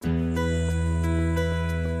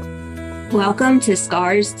Welcome to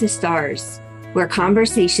Scars to Stars, where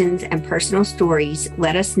conversations and personal stories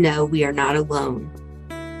let us know we are not alone.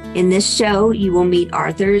 In this show, you will meet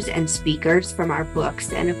authors and speakers from our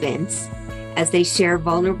books and events as they share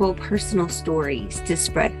vulnerable personal stories to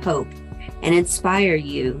spread hope and inspire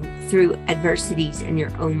you through adversities in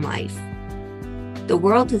your own life. The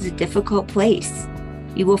world is a difficult place.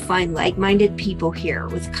 You will find like-minded people here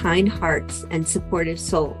with kind hearts and supportive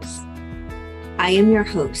souls. I am your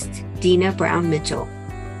host, Dina Brown Mitchell.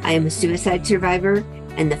 I am a suicide survivor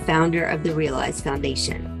and the founder of the Realize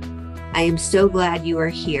Foundation. I am so glad you are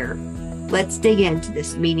here. Let's dig into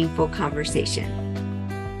this meaningful conversation.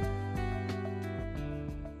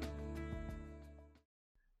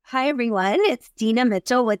 Hi, everyone. It's Dina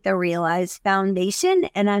Mitchell with the Realize Foundation,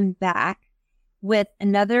 and I'm back with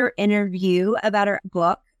another interview about our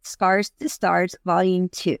book, Scars to Stars, Volume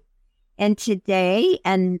 2. And today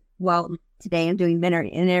I'm doing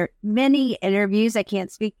many interviews. I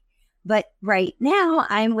can't speak, but right now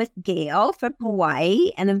I'm with Gaile from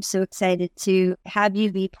Hawaii, and I'm so excited to have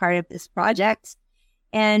you be part of this project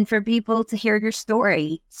and for people to hear your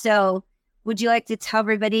story. So would you like to tell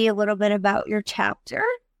everybody a little bit about your chapter?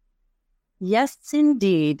 Yes,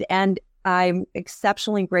 indeed. And I'm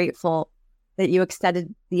exceptionally grateful that you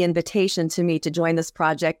extended the invitation to me to join this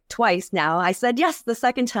project twice now. I said yes the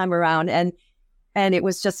second time around, and it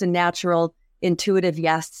was just a natural, intuitive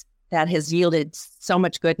yes that has yielded so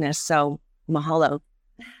much goodness. So mahalo.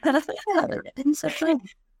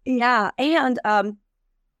 Yeah. And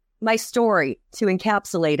my story, to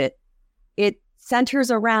encapsulate it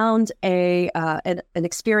centers around an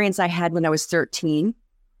experience I had when I was 13.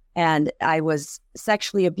 And I was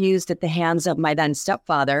sexually abused at the hands of my then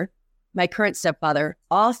stepfather, my current stepfather.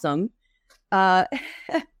 Awesome.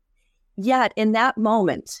 Yet in that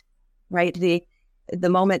moment, right, the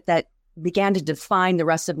moment that began to define the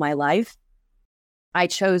rest of my life, I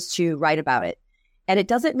chose to write about it. And it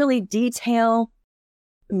doesn't really detail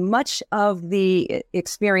much of the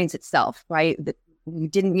experience itself, right? You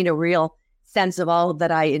didn't get a real sense of all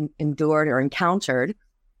that I endured or encountered.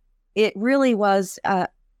 It really was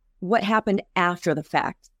what happened after the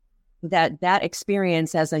fact, that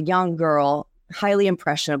experience as a young girl, highly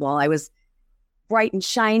impressionable. I was bright and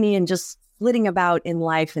shiny and just flitting about in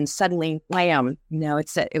life, and suddenly, wham,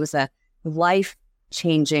 it was a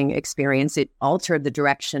life-changing experience. It altered the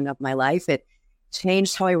direction of my life. It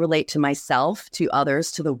changed how I relate to myself, to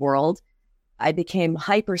others, to the world. I became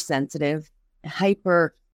hypersensitive,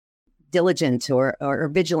 hyper diligent or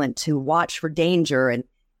vigilant to watch for danger, and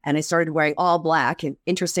I started wearing all black. And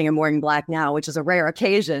interesting, I'm wearing black now, which is a rare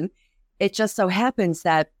occasion. It just so happens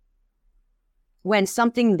that when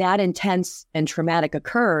something that intense and traumatic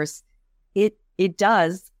occurs, it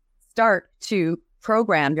does start to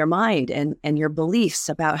program your mind and your beliefs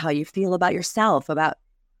about how you feel about yourself, about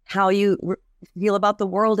how you feel about the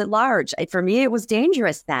world at large. For me, it was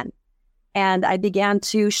dangerous then. And I began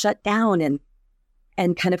to shut down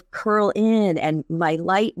and kind of curl in, and my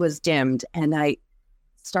light was dimmed, and I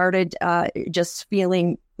started just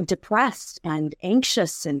feeling depressed and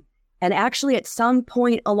anxious. And actually at some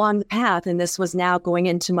point along the path, and this was now going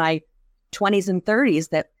into my 20s and 30s,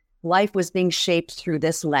 that life was being shaped through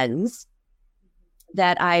this lens,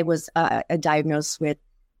 that I was diagnosed with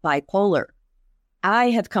bipolar.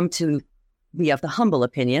 I have come to be of the humble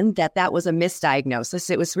opinion that was a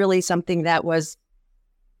misdiagnosis. It was really something that was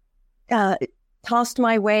tossed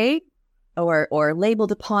my way or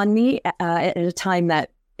labeled upon me at a time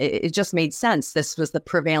that it just made sense. This was the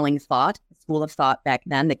prevailing thought, school of thought back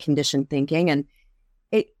then, the conditioned thinking, and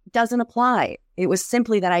it doesn't apply. It was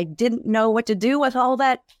simply that I didn't know what to do with all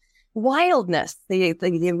that wildness, the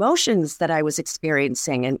emotions that I was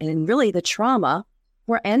experiencing, and really the trauma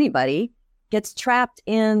where anybody gets trapped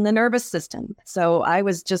in the nervous system. So I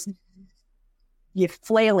was just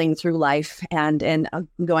flailing through life and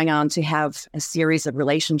going on to have a series of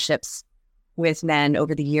relationships with men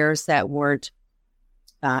over the years that weren't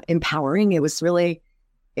empowering. It was really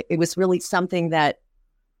something that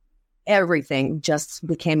everything just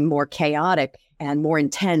became more chaotic and more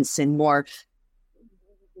intense and more,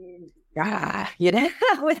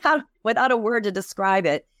 without a word to describe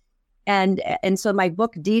it. And so my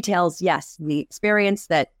book details, yes, the experience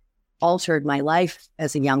that altered my life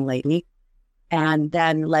as a young lady, and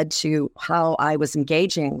then led to how I was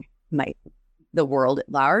engaging the world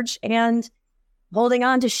at large and holding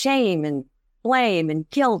on to shame and blame and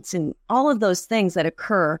guilt and all of those things that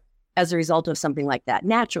occur as a result of something like that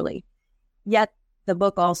naturally. Yet the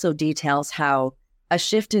book also details how a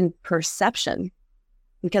shift in perception,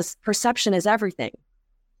 because perception is everything,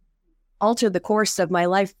 altered the course of my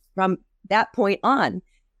life from that point on,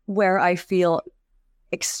 where I feel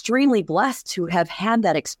extremely blessed to have had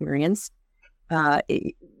that experience.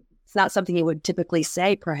 It's not something you would typically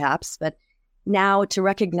say, perhaps, but now to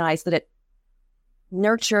recognize that it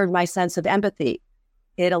nurtured my sense of empathy.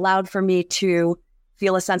 It allowed for me to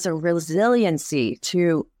feel a sense of resiliency,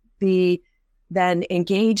 to be then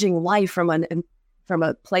engaging life from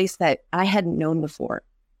a place that I hadn't known before,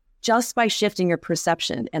 just by shifting your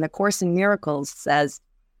perception. And A Course in Miracles says,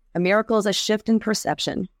 a miracle is a shift in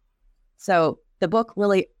perception. So the book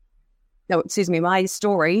my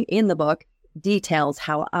story in the book details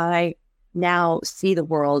how I now see the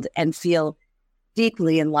world and feel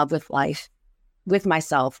deeply in love with life, with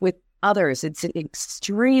myself, with others. It's an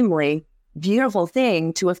extremely beautiful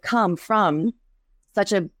thing to have come from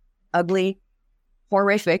such a ugly,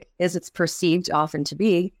 horrific, as it's perceived often to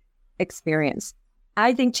be, experience.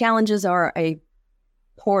 I think challenges are a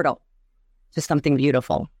portal to something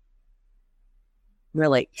beautiful.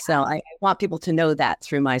 Really. So I want people to know that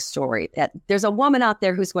through my story, that there's a woman out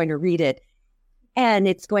there who's going to read it and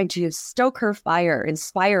it's going to stoke her fire,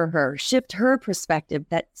 inspire her, shift her perspective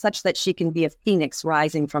such that she can be a phoenix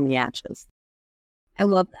rising from the ashes. I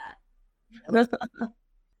love that.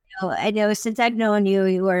 I know since I've known you,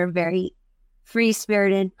 you are a very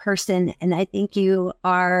free-spirited person, and I think you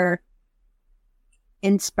are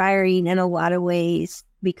inspiring in a lot of ways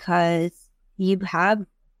because you have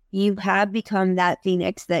become that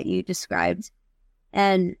phoenix that you described.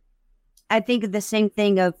 And I think of the same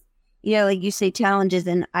thing of, like you say challenges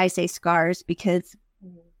and I say scars, because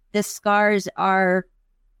the scars are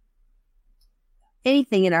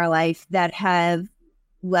anything in our life that have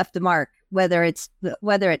left a mark, whether it's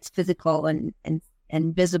physical and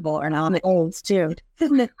visible or not. Olds too.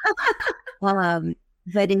 But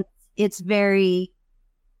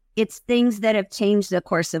it's things that have changed the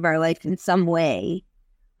course of our life in some way.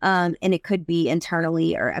 And it could be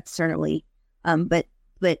internally or externally. But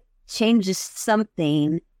changes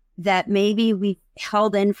something that maybe we've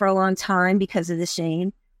held in for a long time because of the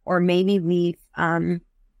shame, or maybe we've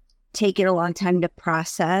taken a long time to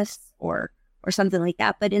process or something like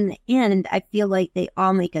that. But in the end, I feel like they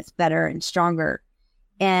all make us better and stronger.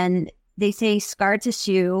 And they say scar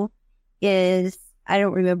tissue is, I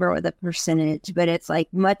don't remember what the percentage, but it's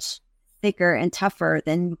like much thicker and tougher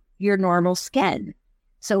than your normal skin.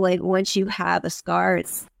 So like once you have a scar,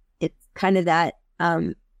 it's kind of that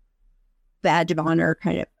badge of honor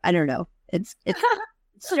kind of, I don't know. It's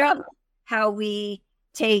how we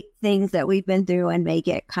take things that we've been through and make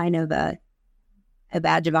it kind of a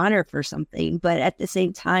badge of honor for something. But at the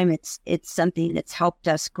same time, it's something that's helped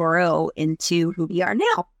us grow into who we are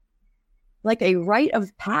now. Like a rite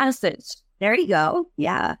of passage. There you go.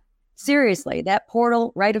 Yeah. Seriously, that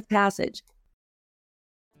portal, rite of passage.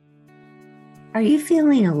 Are you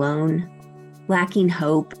feeling alone, lacking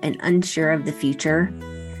hope, and unsure of the future?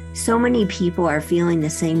 So many people are feeling the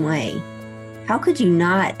same way. How could you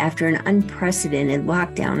not after an unprecedented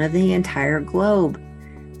lockdown of the entire globe?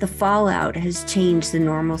 The fallout has changed the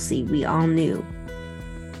normalcy we all knew.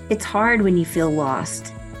 It's hard when you feel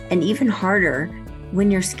lost, and even harder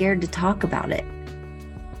when you're scared to talk about it.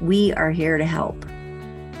 We are here to help.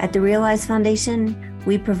 At the Realize Foundation,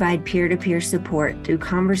 we provide peer-to-peer support through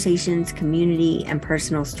conversations, community, and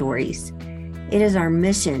personal stories. It is our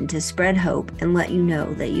mission to spread hope and let you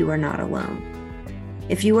know that you are not alone.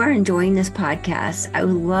 If you are enjoying this podcast, I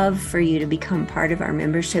would love for you to become part of our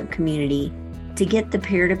membership community to get the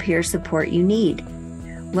peer-to-peer support you need.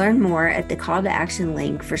 Learn more at the call to action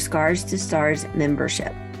link for Scars to Stars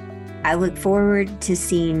membership. I look forward to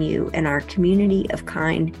seeing you in our community of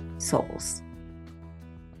kind souls.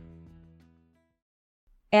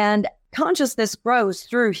 And consciousness grows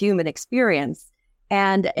through human experience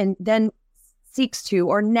and then seeks to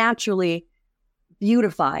or naturally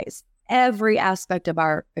beautifies every aspect of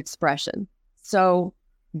our expression. So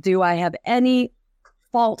do I have any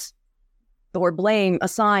fault or blame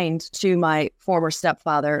assigned to my former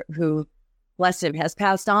stepfather who, bless him, has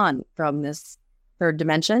passed on from this third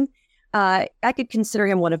dimension? I could consider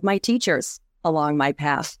him one of my teachers along my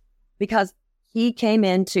path because he came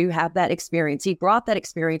in to have that experience. He brought that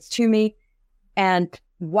experience to me. And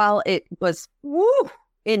while it was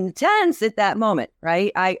intense at that moment,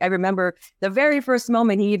 right? I remember the very first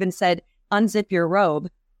moment he even said, unzip your robe.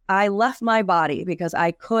 I left my body because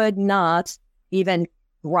I could not even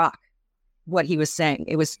rock what he was saying.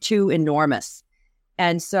 It was too enormous.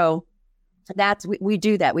 And so we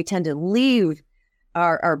do that. We tend to leave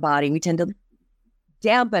our body. We tend to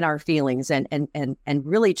dampen our feelings and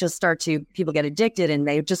really just people get addicted and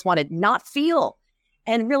they just want to not feel.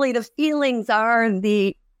 And really the feelings are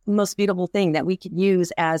the most beautiful thing that we can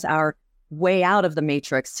use as our way out of the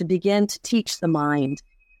matrix, to begin to teach the mind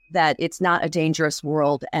that it's not a dangerous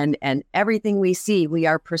world, and everything we see, we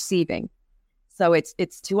are perceiving. So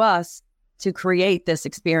it's to us to create this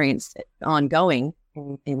experience ongoing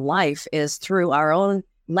in life is through our own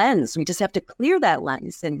lens. We just have to clear that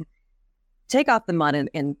lens and take off the mud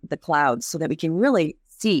and the clouds so that we can really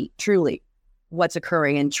see truly what's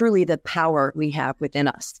occurring and truly the power we have within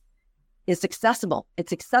us. It's accessible.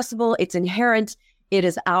 It's inherent. It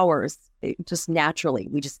is ours just naturally.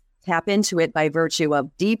 We just tap into it by virtue of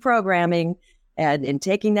deprogramming and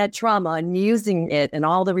taking that trauma and using it and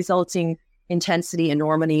all the resulting intensity,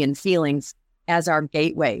 enormity, and feelings as our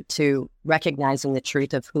gateway to recognizing the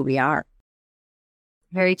truth of who we are.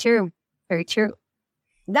 Very true. Very true.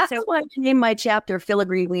 That's why I named my chapter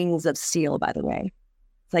Filigree Wings of Steel, by the way.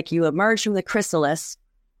 It's like you emerge from the chrysalis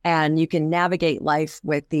and you can navigate life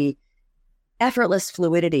with the effortless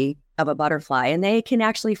fluidity of a butterfly. And they can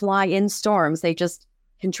actually fly in storms. They just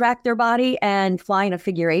contract their body and fly in a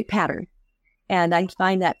figure 8 pattern. And I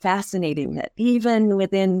find that fascinating that even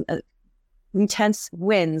within intense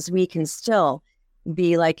winds, we can still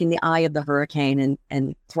be like in the eye of the hurricane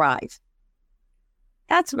and thrive.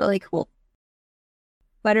 That's really cool.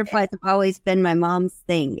 Butterflies have always been my mom's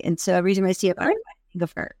thing. And so every time I see a butterfly, I think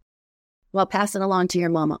of her. Well, pass it along to your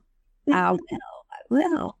mama. I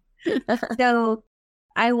will. So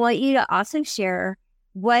I want you to also share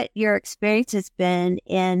what your experience has been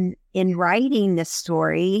in writing this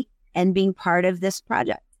story and being part of this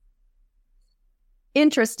project.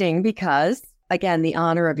 Interesting, because, again, the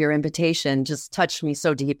honor of your invitation just touched me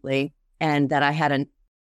so deeply, and that I had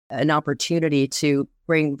an opportunity to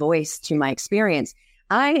bring voice to my experience.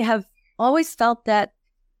 I have always felt that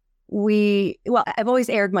I've always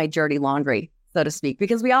aired my dirty laundry, so to speak,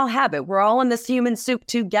 because we all have it. We're all in this human soup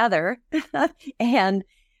together. And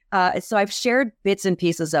so I've shared bits and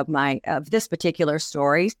pieces of this particular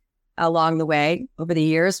story along the way over the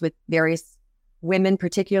years with various women,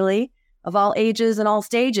 particularly of all ages and all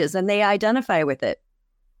stages, and they identify with it,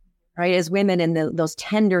 right? As women in those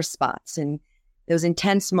tender spots and those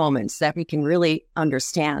intense moments that we can really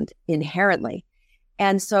understand inherently.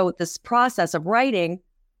 And so this process of writing,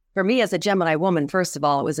 for me as a Gemini woman, first of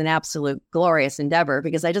all, it was an absolute glorious endeavor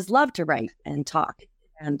because I just love to write and talk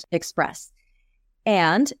and express.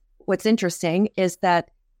 And what's interesting is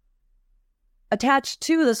that attached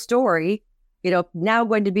to the story, now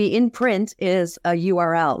going to be in print is a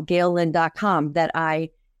URL, gailelynn.com, that I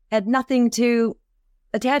had nothing to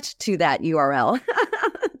attach to that URL.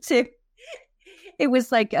 It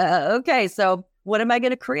was like, okay, so what am I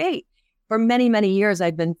going to create? For many, many years,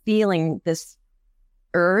 I've been feeling this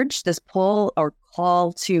urge, this pull or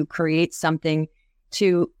call to create something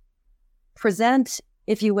to present,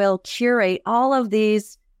 if you will, curate all of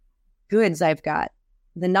these goods I've got,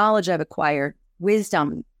 the knowledge I've acquired,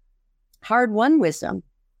 wisdom, hard-won wisdom.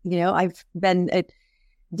 I've been a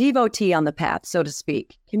devotee on the path, so to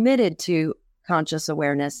speak, committed to conscious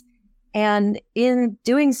awareness. And in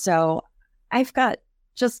doing so, I've got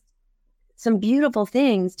just some beautiful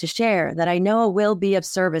things to share that I know will be of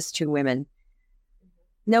service to women.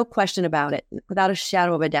 No question about it, without a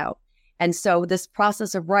shadow of a doubt. And so this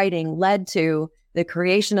process of writing led to the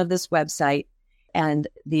creation of this website and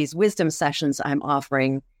these wisdom sessions I'm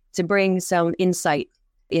offering to bring some insight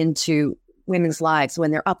into women's lives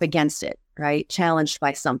when they're up against it, right? Challenged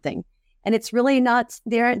by something. And it's really not,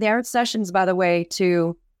 there aren't sessions, by the way,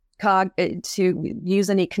 to use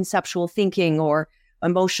any conceptual thinking or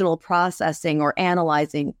emotional processing or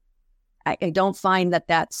analyzing. I don't find that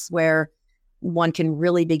that's where one can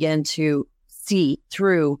really begin to see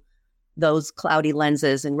through those cloudy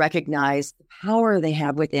lenses and recognize the power they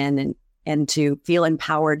have within and to feel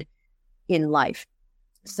empowered in life.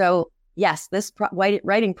 So yes, this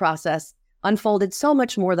writing process unfolded so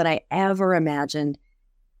much more than I ever imagined,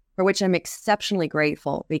 for which I'm exceptionally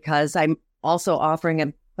grateful, because I'm also offering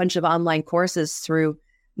a bunch of online courses through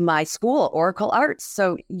my school, Oracle Arts.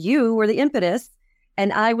 So you were the impetus,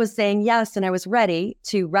 and I was saying yes, and I was ready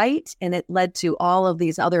to write, and it led to all of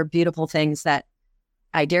these other beautiful things that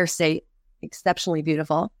I dare say exceptionally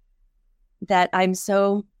beautiful, that I'm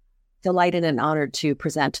so delighted and honored to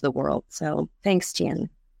present to the world. So thanks, Jan.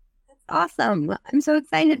 That's awesome. I'm so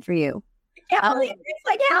excited for you. It's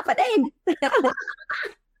like happening.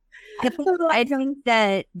 I think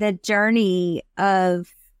that the journey of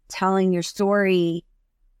telling your story,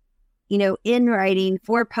 in writing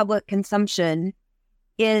for public consumption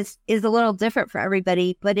is a little different for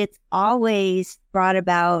everybody, but it's always brought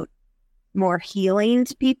about more healing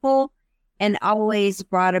to people and always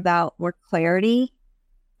brought about more clarity.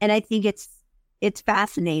 And I think it's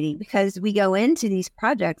fascinating because we go into these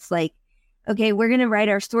projects like okay, we're going to write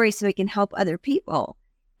our story so we can help other people.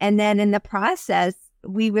 And then in the process,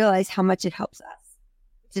 we realize how much it helps us,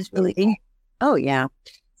 which is really, oh yeah.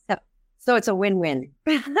 so, So it's a win-win.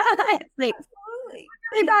 absolutely.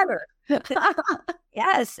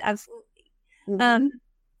 Yes, absolutely. Mhm.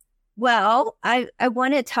 Well, I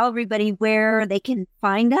want to tell everybody where they can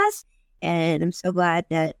find us. And I'm so glad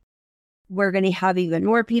that we're going to have even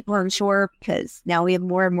more people, I'm sure, because now we have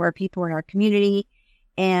more and more people in our community.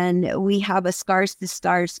 And we have a Scars to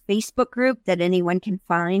Stars Facebook group that anyone can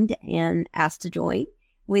find and ask to join.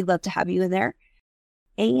 We'd love to have you in there.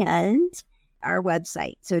 And our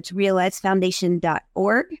website. So it's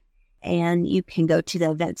realizefoundation.org. And you can go to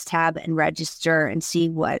the events tab and register and see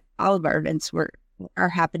what all of our events are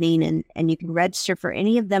happening. And you can register for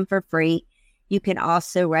any of them for free. You can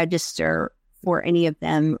also register for any of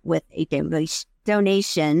them with a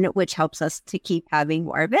donation, which helps us to keep having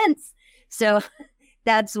more events. So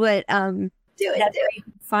that's what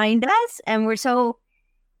find us. And we're so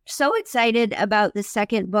excited about the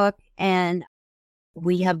second book. And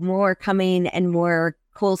we have more coming and more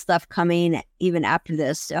cool stuff coming even after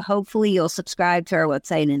this. So hopefully you'll subscribe to our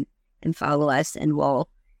website and follow us, and we'll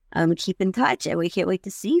keep in touch. And we can't wait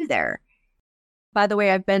to see you there. By the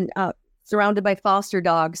way, I've been surrounded by foster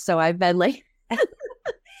dogs, so I've been like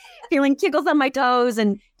feeling tickles on my toes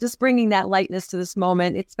and just bringing that lightness to this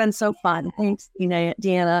moment. It's been so fun. Thanks,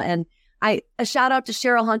 Deanna. And a shout out to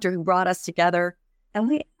Cheryl Hunter, who brought us together.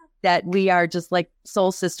 And that we are just like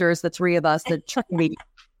soul sisters, the three of us that took me.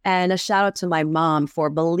 And a shout out to my mom for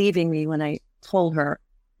believing me when I told her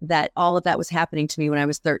that all of that was happening to me when I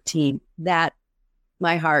was 13. That,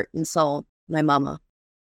 my heart and soul, my mama.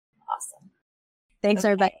 Awesome. Thanks,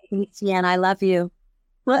 everybody. Deanna, I love you.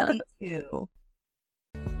 Love you too.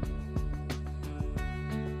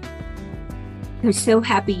 I'm so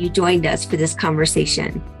happy you joined us for this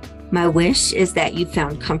conversation. My wish is that you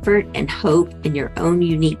found comfort and hope in your own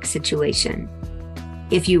unique situation.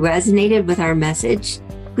 If you resonated with our message,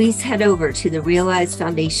 please head over to the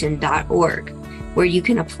realizefoundation.org, where you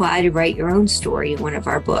can apply to write your own story in one of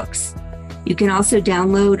our books. You can also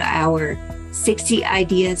download our 60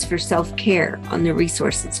 Ideas for Self-Care on the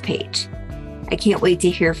resources page. I can't wait to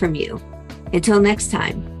hear from you. Until next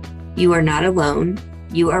time, you are not alone,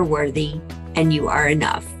 you are worthy, and you are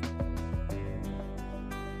enough.